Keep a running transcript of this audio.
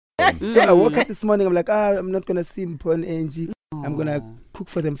on. So I woke up this morning. I'm like, I'm not gonna see Mpho and Angie. I'm gonna cook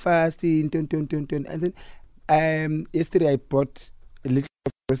for them fasting. And then yesterday I bought a little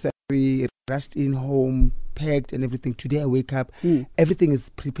grocery, rushed in home, packed and everything. Today I wake up, everything is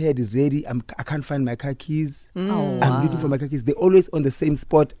prepared, is ready. I can't find my car keys. I'm looking for my car keys. They're always on the same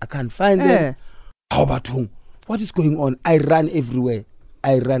spot. I can't find them. How about home? What is going on? I run everywhere.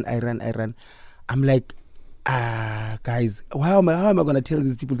 I run. I'm like, guys, how am I going to tell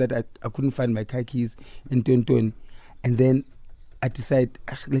these people that I couldn't find my car keys and And then I decide,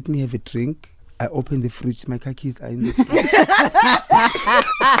 let me have a drink. I open the fridge. My car keys are in the fridge.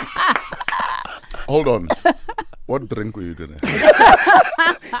 Hold on. What drink were you going to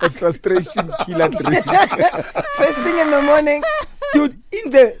have? A frustration killer drink. First thing in the morning. Dude,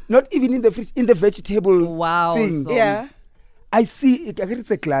 not even in the fridge, in the vegetable thing. Yeah. I see, I guess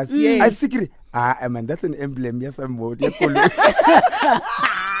it's a glass. Yes. I see, man, that's an emblem. Yes, I'm more.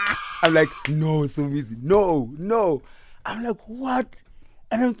 I'm like, no, Somizi, no. I'm like, what?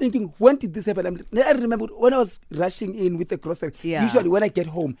 And I'm thinking, when did this happen? I remember when I was rushing in with the grocery. Yeah. Usually when I get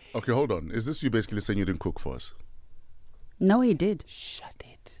home. Okay, hold on. Is this you basically saying you didn't cook for us? No, he did. Shut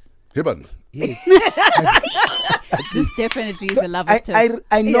it. Hiban. Yes. This definitely is a lover's term.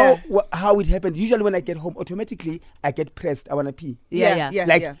 I know how it happened. Usually when I get home, automatically I get pressed. I want to pee.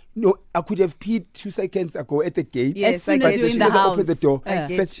 Yeah. No, I could have peed 2 seconds ago at the gate. Yes, as soon as you're in the house. Open the door. I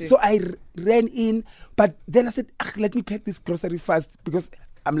get you. So I ran in, but then I said, let me pack this grocery fast because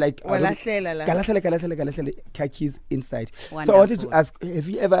I'm like, car keys inside. Wonderful. So I wanted to ask, have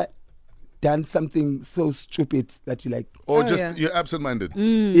you ever done something so stupid that you like? Or you're absent-minded?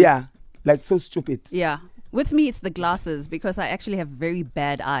 Yeah, like so stupid. Yeah. With me, it's the glasses because I actually have very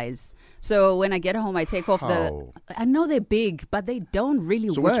bad eyes. So when I get home, I take off I know they're big, but they don't really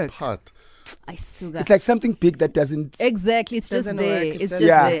work. Which part? It's like something big that doesn't... Exactly, it's just Doesn't there. work. It's just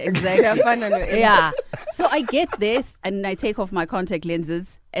there, Exactly. Yeah. So I get this and I take off my contact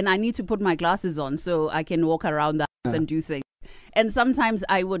lenses and I need to put my glasses on so I can walk around the house and do things. And sometimes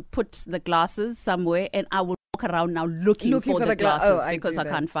I would put the glasses somewhere and I would walk around now looking for the glasses because I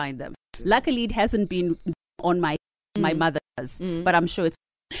can't find them. Luckily, it hasn't been on my mother's, but I'm sure it's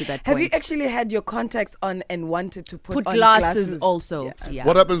to that point. Have you actually had your contacts on and wanted to put on glasses also? Yeah.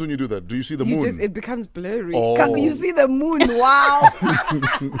 What happens when you do that? Do you see the moon? It becomes blurry. Oh. You see the moon. Wow.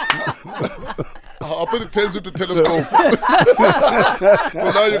 I'll put it tells you to telescope.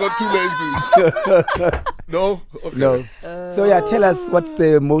 Well, now you got 2 lenses. No? Okay. No. So tell us what's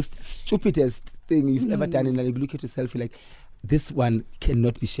the most stupidest thing you've ever done, and you look at yourself, you're like, this one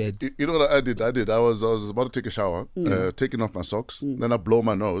cannot be shared. You know what I did? I was about to take a shower, taking off my socks. Then I blow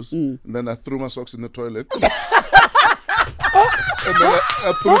my nose. And then I threw my socks in the toilet. And then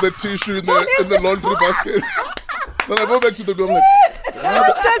I threw the tissue in the laundry basket. Then I go back to the room like,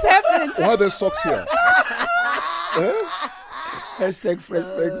 What just happened? why are there socks here? Hashtag fresh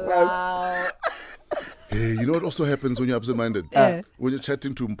breakfast. Hey, you know what also happens when you're absent-minded? When you're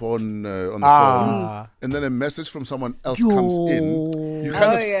chatting to Mpho on the phone, and then a message from someone else comes in, you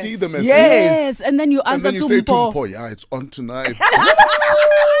kind of see the message. Yes, and then you answer and then you say to Mpho, yeah, it's on tonight.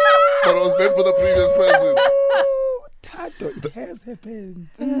 But it was meant for the previous person. Tato, it has happened.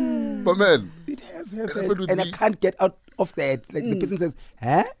 But man, It has happened happened. with And me. I can't get out of that. Like the person says,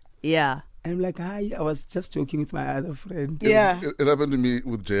 huh? Yeah. And I'm like, hi, I was just joking with my other friend. Yeah. it happened to me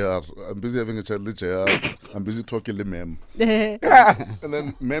with JR. I'm busy having a chat with JR. I'm busy talking to Mem. And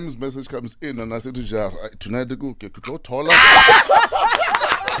then Mem's message comes in and I said to JR, tonight I go taller.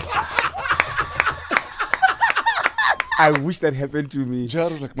 I wish that happened to me.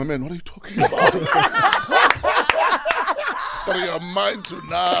 JR is like, my man, what are you talking about? But you're mine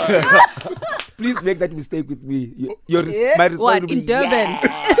tonight. Please make that mistake with me. My response What, will be, in Durban?